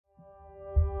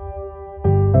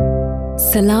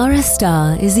Solara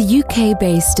Star is a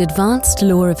UK-based advanced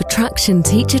law of attraction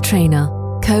teacher trainer,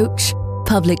 coach,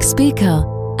 public speaker,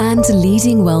 and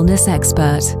leading wellness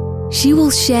expert. She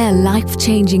will share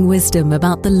life-changing wisdom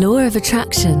about the law of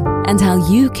attraction and how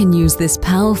you can use this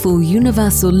powerful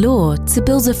universal law to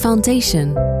build a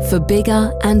foundation for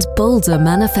bigger and bolder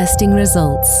manifesting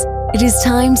results. It is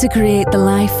time to create the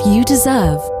life you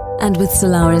deserve, and with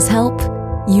Solara's help,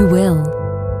 you will.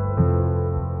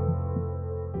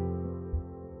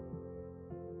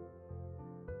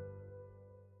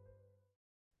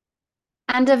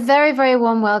 And a very, very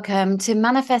warm welcome to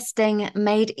Manifesting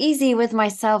Made Easy with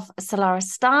myself, Solara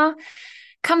Star,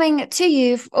 coming to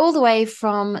you all the way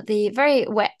from the very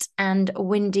wet and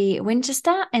windy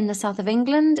Winchester in the south of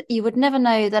England. You would never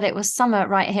know that it was summer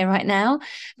right here, right now,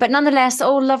 but nonetheless,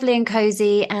 all lovely and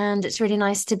cozy. And it's really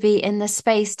nice to be in this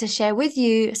space to share with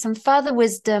you some further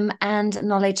wisdom and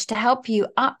knowledge to help you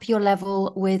up your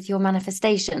level with your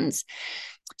manifestations.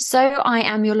 So I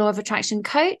am your law of attraction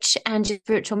coach and your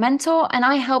spiritual mentor, and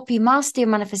I help you master your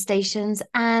manifestations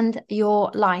and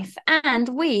your life. And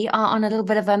we are on a little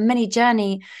bit of a mini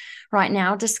journey right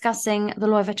now discussing the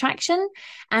law of attraction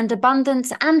and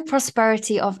abundance and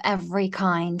prosperity of every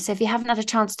kind. So if you haven't had a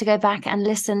chance to go back and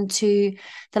listen to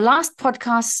the last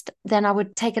podcast, then I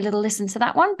would take a little listen to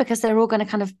that one, because they're all going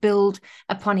to kind of build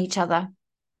upon each other.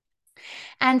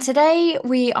 And today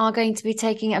we are going to be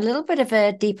taking a little bit of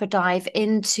a deeper dive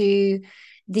into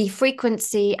the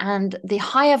frequency and the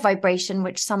higher vibration,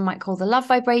 which some might call the love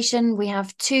vibration. We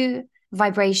have two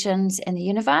vibrations in the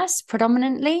universe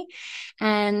predominantly,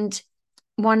 and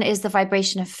one is the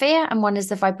vibration of fear and one is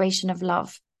the vibration of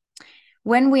love.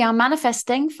 When we are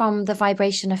manifesting from the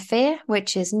vibration of fear,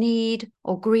 which is need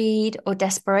or greed or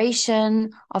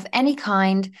desperation of any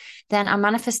kind, then our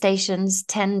manifestations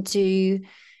tend to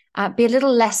be a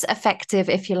little less effective,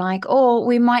 if you like, or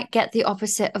we might get the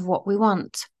opposite of what we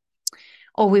want,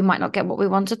 or we might not get what we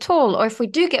want at all. Or if we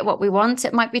do get what we want,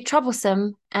 it might be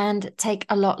troublesome and take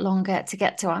a lot longer to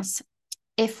get to us.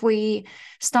 If we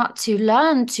start to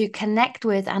learn to connect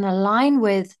with and align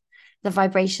with the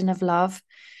vibration of love,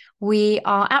 we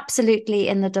are absolutely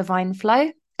in the divine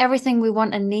flow. Everything we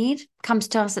want and need comes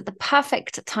to us at the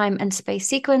perfect time and space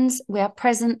sequence. We are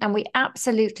present and we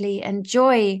absolutely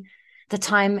enjoy the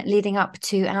time leading up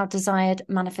to our desired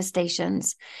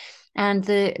manifestations. And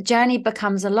the journey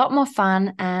becomes a lot more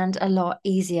fun and a lot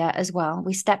easier as well.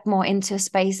 We step more into a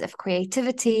space of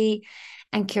creativity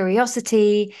and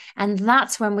curiosity. And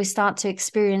that's when we start to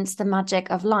experience the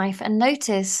magic of life and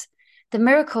notice the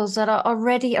miracles that are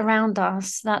already around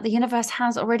us, that the universe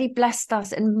has already blessed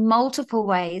us in multiple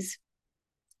ways.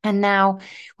 And now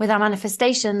with our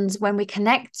manifestations, when we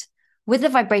connect with the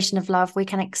vibration of love, we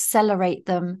can accelerate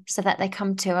them so that they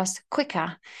come to us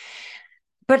quicker.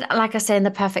 But like I say, in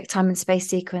the perfect time and space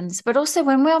sequence. But also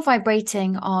when we're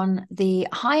vibrating on the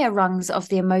higher rungs of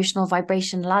the emotional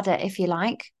vibration ladder, if you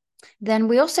like, then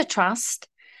we also trust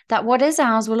that what is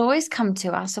ours will always come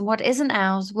to us, and what isn't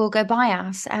ours will go by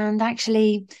us. And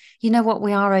actually, you know what,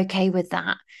 we are okay with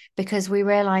that, because we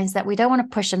realize that we don't want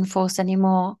to push and force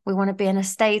anymore. We want to be in a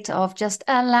state of just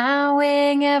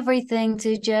allowing everything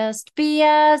to just be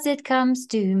as it comes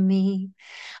to me.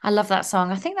 I love that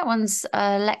song. I think that one's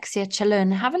Alexia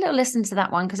Chalun. Have a little listen to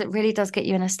that one, because it really does get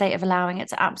you in a state of allowing.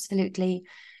 It's absolutely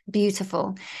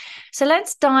beautiful. So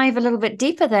let's dive a little bit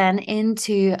deeper then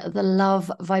into the love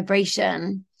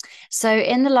vibration. So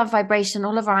in the love vibration,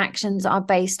 all of our actions are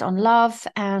based on love,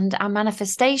 and our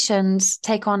manifestations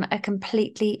take on a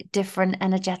completely different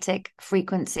energetic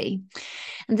frequency.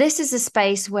 And this is a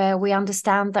space where we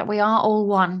understand that we are all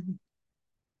one.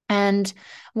 And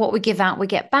what we give out, we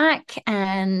get back.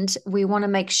 And we want to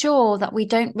make sure that we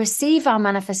don't receive our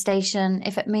manifestation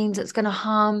if it means it's going to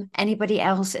harm anybody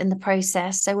else in the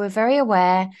process. So we're very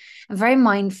aware and very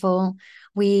mindful.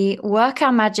 We work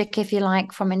our magic, if you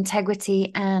like, from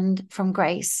integrity and from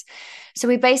grace. So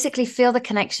we basically feel the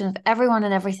connection of everyone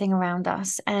and everything around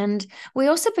us. And we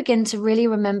also begin to really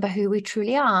remember who we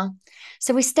truly are.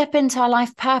 So we step into our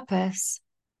life purpose.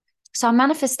 So our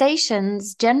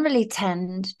manifestations generally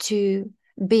tend to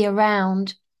be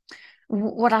around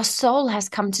what our soul has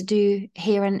come to do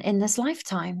here in this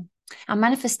lifetime. Our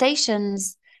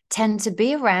manifestations tend to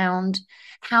be around,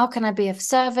 how can I be of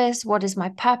service? What is my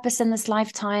purpose in this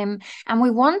lifetime? And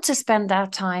we want to spend our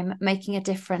time making a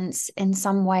difference in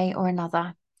some way or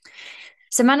another.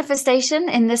 So manifestation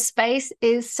in this space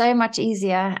is so much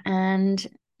easier, and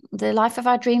the life of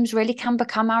our dreams really can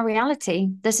become our reality.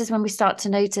 This is when we start to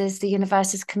notice the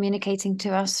universe is communicating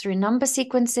to us through number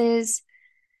sequences.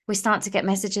 We start to get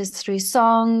messages through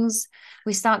songs,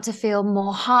 We start to feel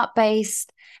more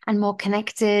heart-based and more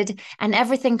connected, and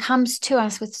everything comes to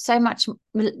us with so much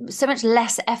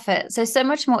less effort, so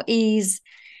much more ease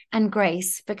and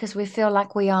grace, because we feel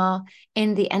like we are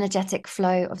in the energetic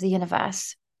flow of the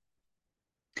universe.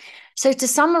 So to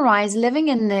summarize, living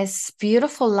in this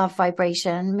beautiful love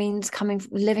vibration means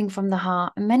living from the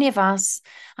heart. And many of us,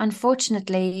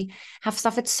 unfortunately, have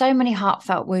suffered so many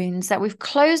heartfelt wounds that we've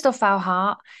closed off our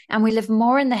heart and we live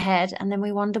more in the head. And then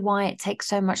we wonder why it takes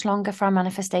so much longer for our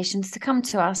manifestations to come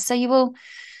to us. So you will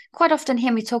quite often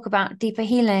hear me talk about deeper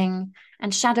healing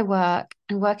and shadow work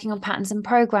and working on patterns and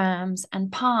programs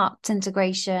and parts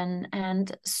integration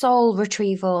and soul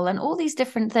retrieval and all these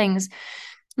different things.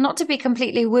 Not to be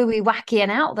completely woo-wee, wacky and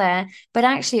out there, but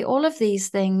actually all of these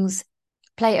things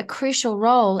play a crucial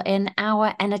role in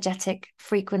our energetic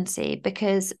frequency,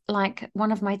 because like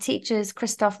one of my teachers,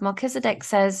 Christoph Melchizedek,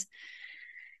 says,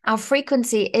 our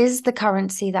frequency is the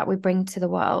currency that we bring to the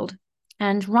world.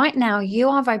 And right now you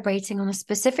are vibrating on a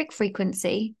specific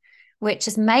frequency, which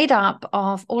is made up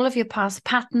of all of your past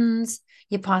patterns,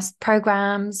 your past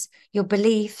programs, your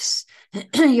beliefs,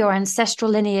 your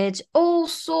ancestral lineage, all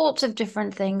sorts of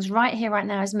different things right here, right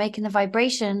now is making the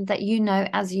vibration that you know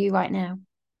as you right now.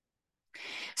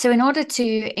 So in order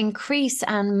to increase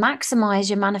and maximize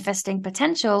your manifesting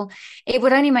potential, it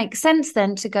would only make sense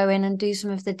then to go in and do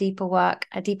some of the deeper work,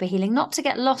 a deeper healing, not to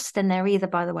get lost in there either,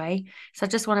 by the way. So I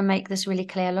just want to make this really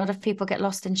clear. A lot of people get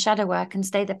lost in shadow work and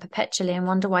stay there perpetually and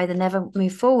wonder why they never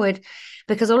move forward,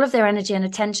 because all of their energy and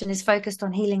attention is focused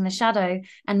on healing the shadow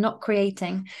and not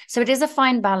creating. So it is a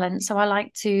fine balance. So I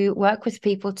like to work with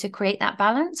people to create that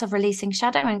balance of releasing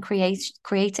shadow and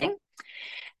creating.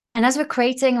 And as we're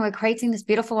creating this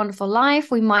beautiful, wonderful life,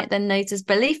 we might then notice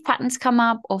belief patterns come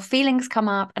up or feelings come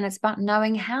up. And it's about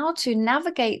knowing how to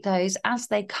navigate those as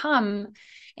they come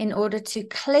in order to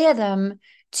clear them,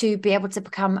 to be able to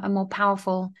become a more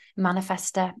powerful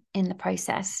manifester in the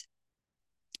process.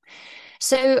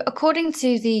 So according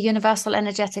to the universal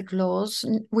energetic laws,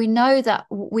 we know that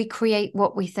we create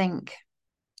what we think.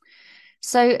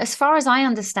 So as far as I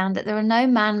understand it, there are no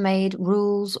man-made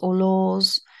rules or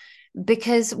laws,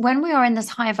 because when we are in this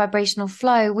higher vibrational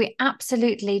flow, we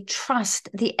absolutely trust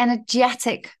the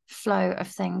energetic flow of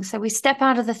things. So we step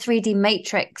out of the 3D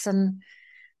matrix and,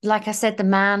 like I said, the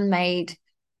man-made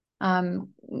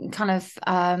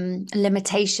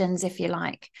limitations, if you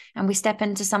like, and we step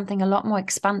into something a lot more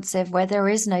expansive where there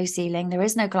is no ceiling, there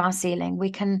is no glass ceiling. We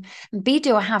can be,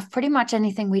 do, or have pretty much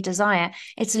anything we desire.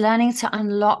 It's learning to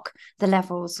unlock the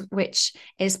levels, which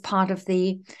is part of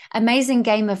the amazing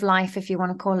game of life, if you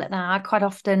want to call it that. I quite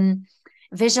often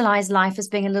visualize life as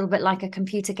being a little bit like a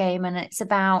computer game, and it's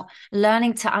about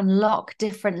learning to unlock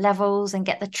different levels and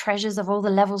get the treasures of all the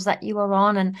levels that you are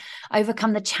on and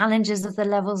overcome the challenges of the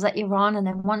levels that you're on. And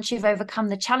then once you've overcome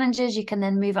the challenges, you can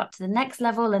then move up to the next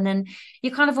level, and then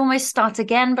you kind of almost start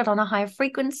again, but on a higher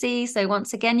frequency. So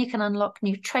once again, you can unlock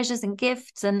new treasures and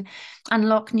gifts and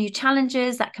unlock new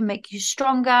challenges that can make you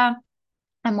stronger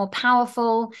and more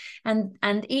powerful. And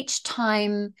each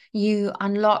time you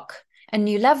unlock a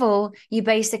new level, you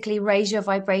basically raise your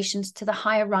vibrations to the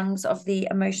higher rungs of the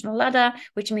emotional ladder,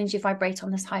 which means you vibrate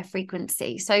on this higher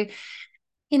frequency. So,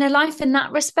 you know, life in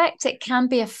that respect, it can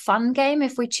be a fun game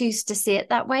if we choose to see it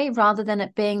that way, rather than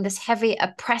it being this heavy,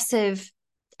 oppressive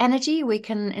energy. We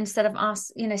can, instead of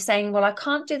us, you know, saying, well, I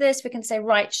can't do this, we can say,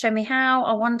 right, show me how,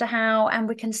 I wonder how, and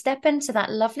we can step into that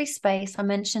lovely space. I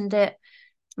mentioned it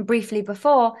briefly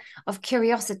before, of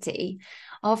curiosity,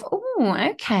 of, oh,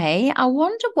 okay, I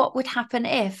wonder what would happen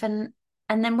if, and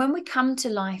then when we come to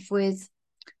life with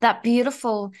that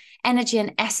beautiful energy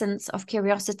and essence of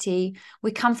curiosity,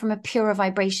 we come from a purer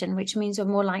vibration, which means we're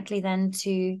more likely then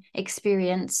to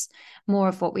experience more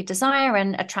of what we desire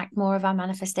and attract more of our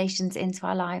manifestations into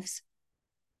our lives.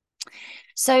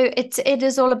 So it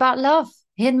is all about love.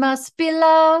 It must be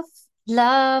love,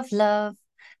 love, love.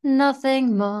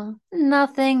 Nothing more,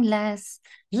 nothing less.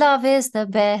 Love is the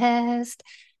best.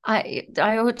 I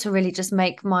ought to really just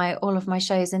make all of my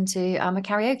shows into a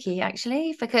karaoke,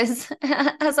 actually, because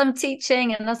as I'm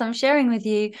teaching and as I'm sharing with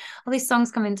you, all these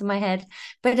songs come into my head.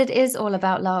 But it is all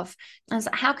about love. And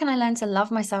so how can I learn to love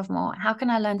myself more? How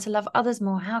can I learn to love others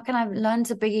more? How can I learn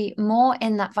to be more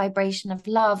in that vibration of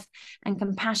love and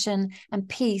compassion and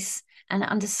peace and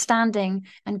understanding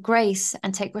and grace,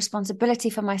 and take responsibility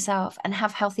for myself and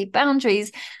have healthy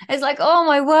boundaries? It's like, oh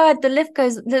my word, the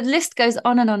list goes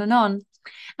on and on and on.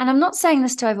 And I'm not saying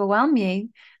this to overwhelm you.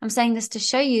 I'm saying this to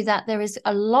show you that there is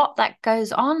a lot that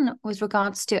goes on with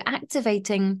regards to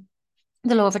activating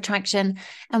the law of attraction.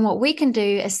 And what we can do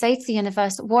is say to the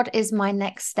universe, what is my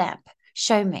next step?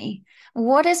 show me.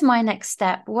 What is my next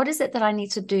step? What is it that I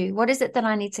need to do? What is it that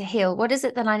I need to heal? What is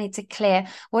it that I need to clear?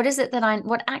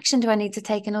 What action do I need to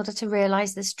take in order to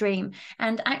realize this dream?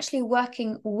 And actually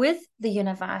working with the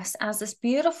universe as this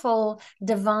beautiful,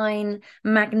 divine,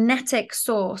 magnetic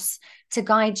source to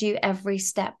guide you every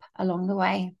step along the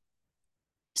way.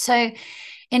 So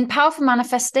in powerful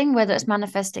manifesting, whether it's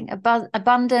manifesting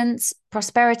abundance,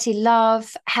 prosperity,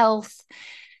 love, health,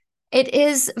 it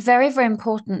is very, very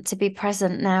important to be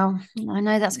present. Now, I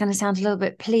know that's going to sound a little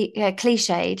bit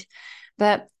cliched,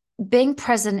 but being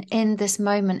present in this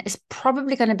moment is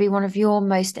probably going to be one of your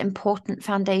most important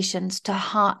foundations to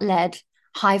heart-led,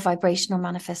 high vibrational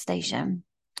manifestation.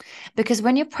 Because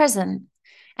when you're present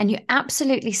and you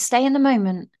absolutely stay in the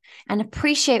moment and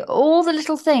appreciate all the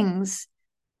little things,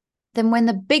 then when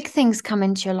the big things come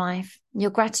into your life,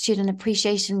 your gratitude and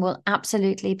appreciation will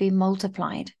absolutely be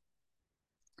multiplied.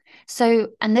 So,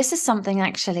 and this is something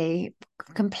actually,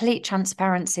 complete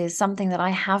transparency is something that I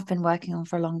have been working on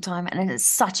for a long time. And it's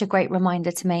such a great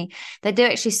reminder to me. They do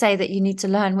actually say that you need to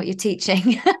learn what you're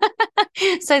teaching.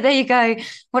 So there you go.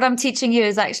 What I'm teaching you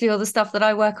is actually all the stuff that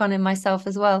I work on in myself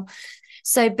as well.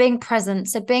 So being present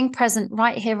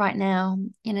right here, right now,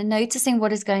 noticing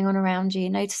what is going on around you,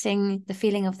 noticing the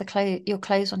feeling of your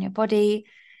clothes on your body,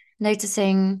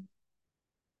 noticing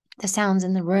the sounds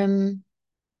in the room,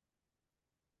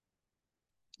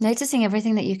 noticing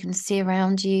everything that you can see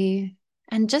around you,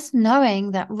 and just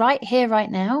knowing that right here,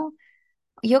 right now,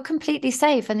 you're completely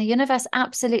safe and the universe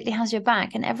absolutely has your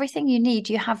back, and everything you need,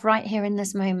 you have right here in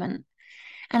this moment.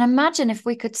 And imagine if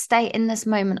we could stay in this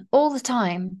moment all the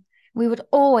time, we would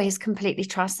always completely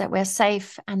trust that we're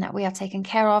safe and that we are taken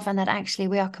care of and that actually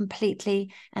we are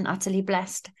completely and utterly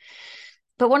blessed.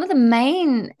 But one of the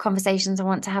main conversations I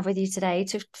want to have with you today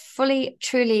to fully,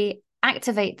 truly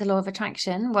activate the law of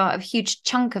attraction, well, a huge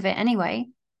chunk of it anyway,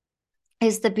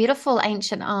 is the beautiful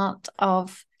ancient art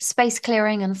of space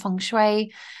clearing and feng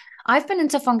shui. I've been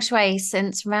into feng shui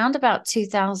since around about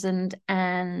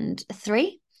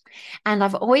 2003. And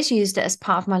I've always used it as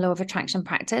part of my law of attraction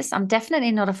practice. I'm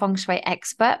definitely not a feng shui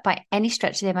expert by any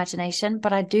stretch of the imagination,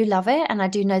 but I do love it. And I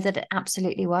do know that it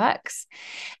absolutely works.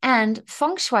 And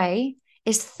feng shui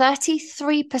is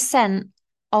 33%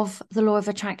 of the law of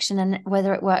attraction and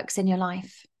whether it works in your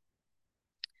life.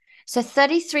 So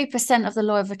 33% of the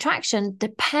law of attraction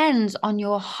depends on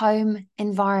your home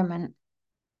environment.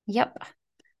 Yep,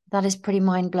 that is pretty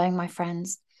mind-blowing, my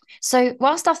friends. So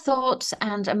whilst our thoughts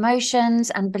and emotions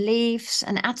and beliefs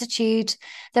and attitude,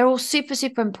 they're all super,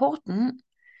 super important.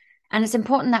 And it's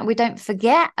important that we don't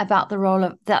forget about the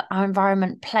role that our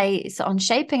environment plays on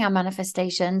shaping our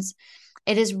manifestations.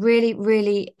 It is really,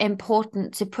 really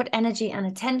important to put energy and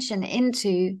attention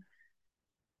into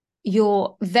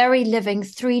your very living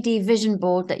 3D vision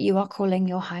board that you are calling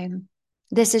your home.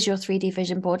 This is your 3D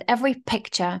vision board. Every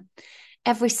picture,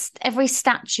 every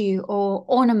statue or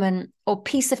ornament or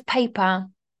piece of paper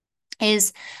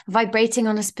is vibrating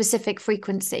on a specific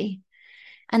frequency.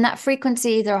 And that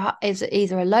frequency is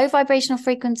either a low vibrational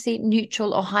frequency,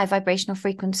 neutral, or high vibrational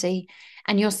frequency.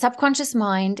 And your subconscious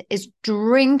mind is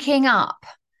drinking up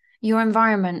your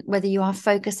environment, whether you are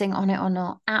focusing on it or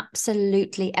not,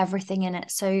 absolutely everything in it.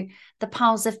 So the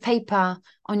piles of paper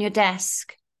on your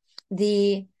desk,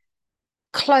 the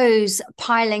clothes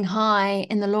piling high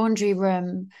in the laundry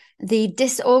room, the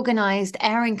disorganized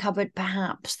airing cupboard,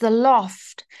 perhaps, the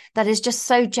loft that is just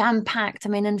so jam-packed. I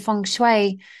mean, in feng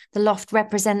shui, the loft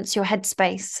represents your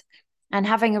headspace, and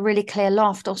having a really clear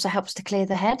loft also helps to clear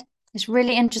the head. It's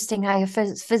really interesting how your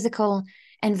physical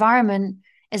environment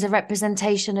is a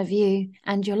representation of you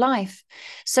and your life.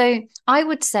 So I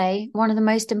would say one of the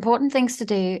most important things to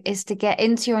do is to get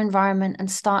into your environment and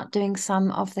start doing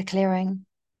some of the clearing.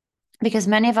 Because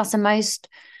many of us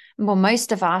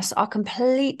most of us are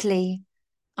completely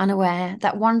unaware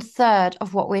that 1/3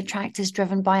 of what we attract is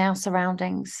driven by our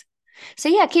surroundings. So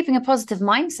yeah, keeping a positive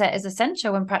mindset is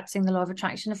essential when practicing the law of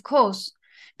attraction, of course,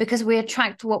 because we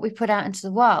attract what we put out into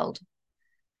the world.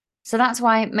 So that's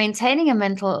why maintaining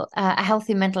a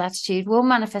healthy mental attitude will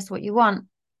manifest what you want,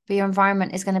 but your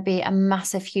environment is going to be a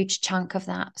massive, huge chunk of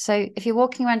that. So if you're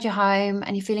walking around your home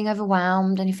and you're feeling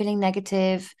overwhelmed and you're feeling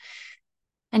negative,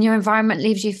 and your environment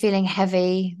leaves you feeling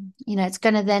heavy, it's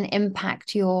going to then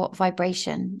impact your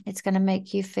vibration. It's going to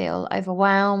make you feel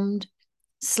overwhelmed,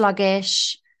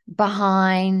 sluggish,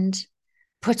 behind,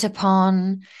 put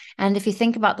upon. And if you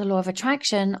think about the law of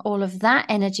attraction, all of that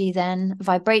energy then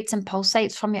vibrates and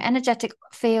pulsates from your energetic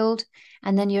field,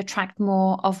 and then you attract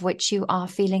more of which you are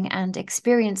feeling and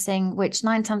experiencing, which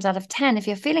 9 times out of 10, if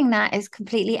you're feeling that, is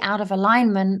completely out of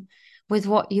alignment with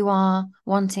what you are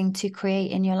wanting to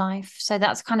create in your life. So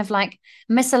that's kind of like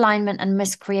misalignment and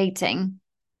miscreating.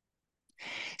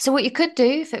 So what you could do,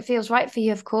 if it feels right for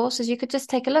you, of course, is you could just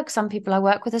take a look. Some people I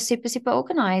work with are super, super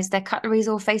organized. Their cutlery's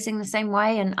all facing the same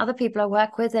way. And other people I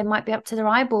work with, they might be up to their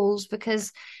eyeballs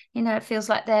because, it feels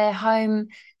like their home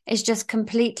is just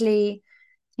completely,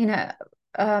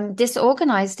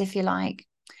 disorganized, if you like.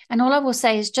 And all I will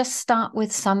say is just start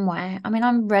with somewhere. I mean,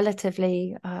 I'm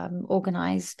relatively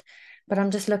organized, but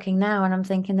I'm just looking now and I'm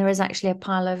thinking there is actually a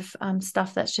pile of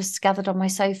stuff that's just gathered on my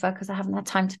sofa because I haven't had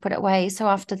time to put it away. So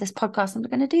after this podcast, I'm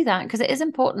going to do that because it is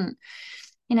important.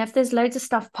 If there's loads of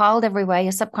stuff piled everywhere,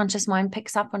 your subconscious mind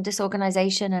picks up on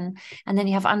disorganization and then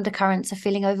you have undercurrents of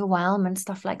feeling overwhelmed and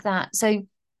stuff like that. So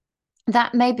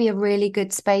that may be a really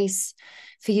good space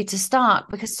for you to start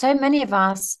because so many of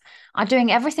us are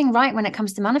doing everything right when it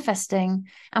comes to manifesting,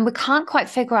 and we can't quite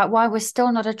figure out why we're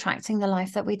still not attracting the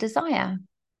life that we desire.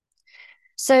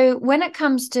 So when it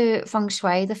comes to feng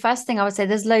shui, the first thing I would say,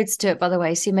 there's loads to it, by the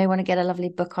way, so you may want to get a lovely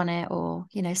book on it or,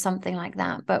 something like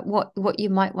that. But what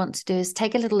you might want to do is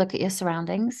take a little look at your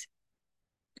surroundings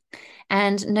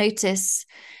and notice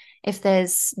if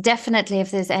there's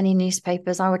any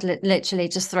newspapers. I would literally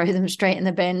just throw them straight in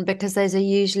the bin because those are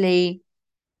usually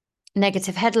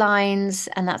negative headlines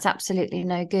and that's absolutely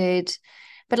no good.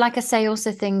 But like I say,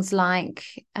 also things like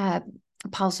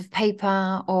piles of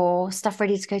paper or stuff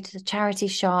ready to go to the charity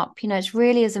shop. It's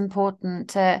really as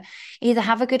important to either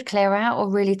have a good clear out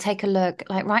or really take a look.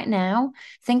 Like right now,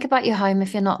 think about your home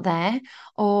if you're not there,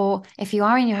 or if you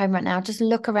are in your home right now, just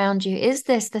look around you. Is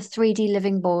this the 3D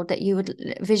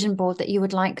vision board that you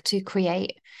would like to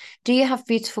create? Do you have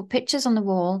beautiful pictures on the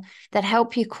wall that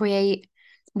help you create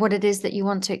what it is that you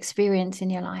want to experience in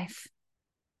your life?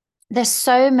 There's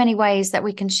so many ways that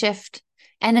we can shift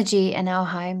energy in our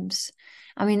homes.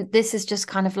 I mean, this is just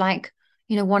kind of like,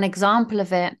 one example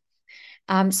of it.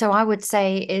 So I would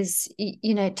say is,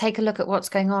 take a look at what's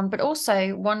going on. But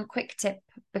also one quick tip,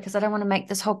 because I don't want to make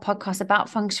this whole podcast about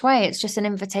feng shui. It's just an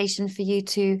invitation for you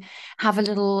to have a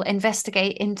little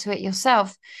investigate into it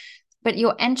yourself. But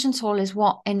your entrance hall is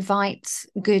what invites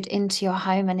good into your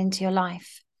home and into your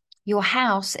life. Your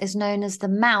house is known as the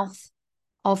mouth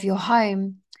of your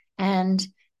home, and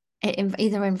it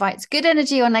either invites good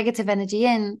energy or negative energy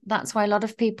in. That's why a lot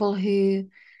of people who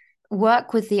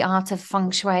work with the art of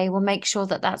feng shui will make sure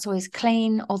that that's always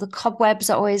clean, all the cobwebs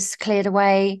are always cleared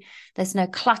away, there's no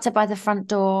clutter by the front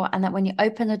door, and that when you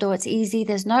open the door, it's easy,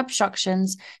 there's no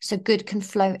obstructions, so good can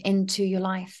flow into your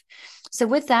life. So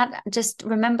with that, just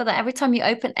remember that every time you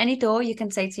open any door, you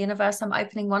can say to the universe, I'm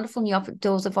opening wonderful new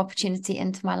doors of opportunity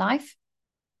into my life.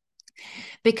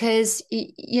 Because,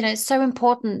 it's so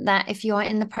important that if you are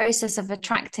in the process of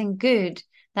attracting good,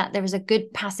 that there is a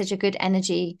good passage, a good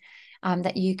energy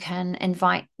that you can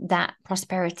invite that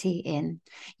prosperity in.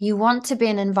 You want to be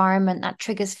an environment that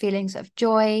triggers feelings of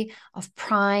joy, of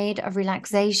pride, of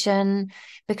relaxation,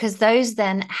 because those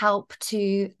then help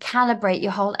to calibrate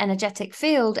your whole energetic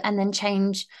field and then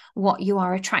change what you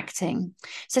are attracting.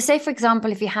 So say, for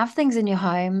example, if you have things in your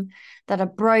home that are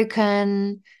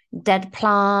broken, dead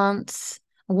plants,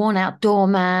 a worn out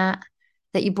doormat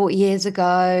that you bought years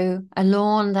ago, a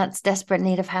lawn that's desperate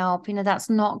need of help, that's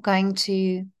not going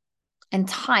to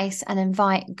entice and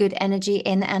invite good energy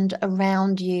in and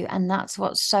around you. And that's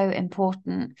what's so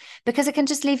important, because it can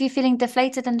just leave you feeling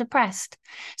deflated and depressed.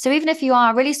 So even if you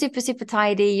are really super, super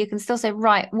tidy, you can still say,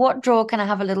 right, what drawer can I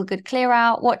have a little good clear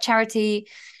out? What charity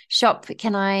shop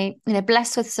can I,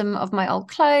 bless with some of my old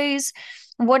clothes?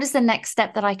 What is the next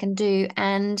step that I can do?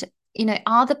 And,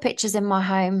 are the pictures in my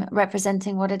home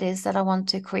representing what it is that I want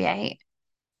to create?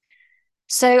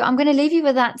 So I'm going to leave you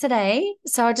with that today.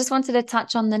 So I just wanted to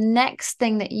touch on the next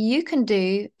thing that you can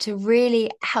do to really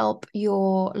help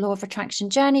your law of attraction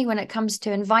journey when it comes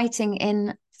to inviting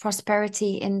in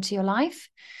prosperity into your life.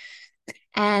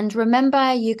 And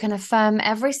remember, you can affirm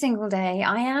every single day,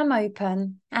 I am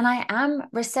open and I am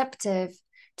receptive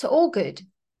to all good.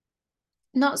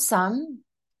 Not some,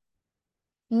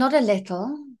 not a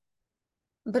little,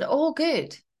 but all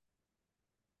good.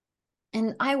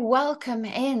 And I welcome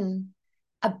in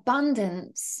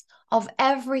abundance of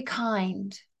every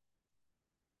kind.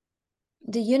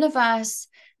 The universe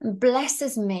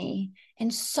blesses me in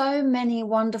so many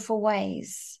wonderful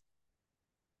ways.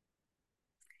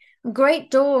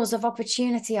 Great doors of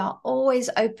opportunity are always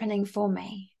opening for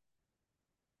me.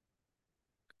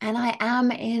 And I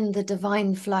am in the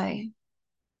divine flow.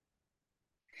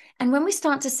 And when we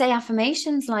start to say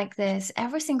affirmations like this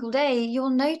every single day,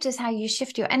 you'll notice how you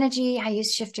shift your energy, how you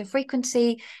shift your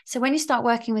frequency. So when you start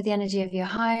working with the energy of your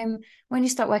home, when you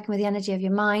start working with the energy of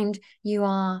your mind, you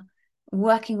are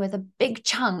working with a big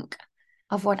chunk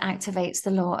of what activates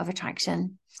the law of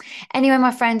attraction. Anyway,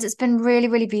 my friends, it's been really,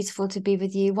 really beautiful to be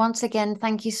with you. Once again,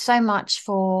 thank you so much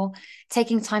for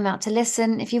taking time out to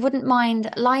listen. If you wouldn't mind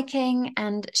liking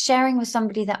and sharing with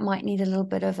somebody that might need a little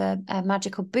bit of a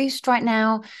magical boost right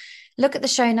now, look at the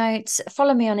show notes,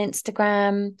 follow me on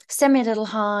Instagram, send me a little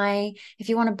hi. If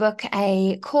you want to book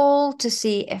a call to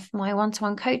see if my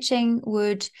one-to-one coaching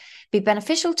would be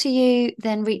beneficial to you,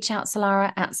 then reach out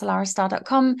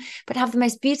solara@solarastar.com. But have the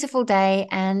most beautiful day,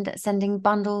 and sending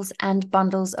bundles and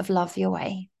bundles of love your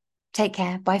way. Take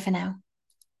care. Bye for now.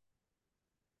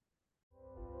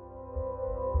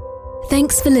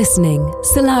 Thanks for listening.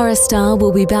 Solara Star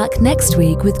will be back next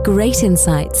week with great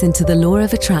insights into the law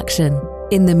of attraction.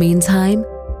 In the meantime,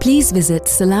 please visit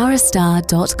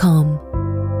solarastar.com.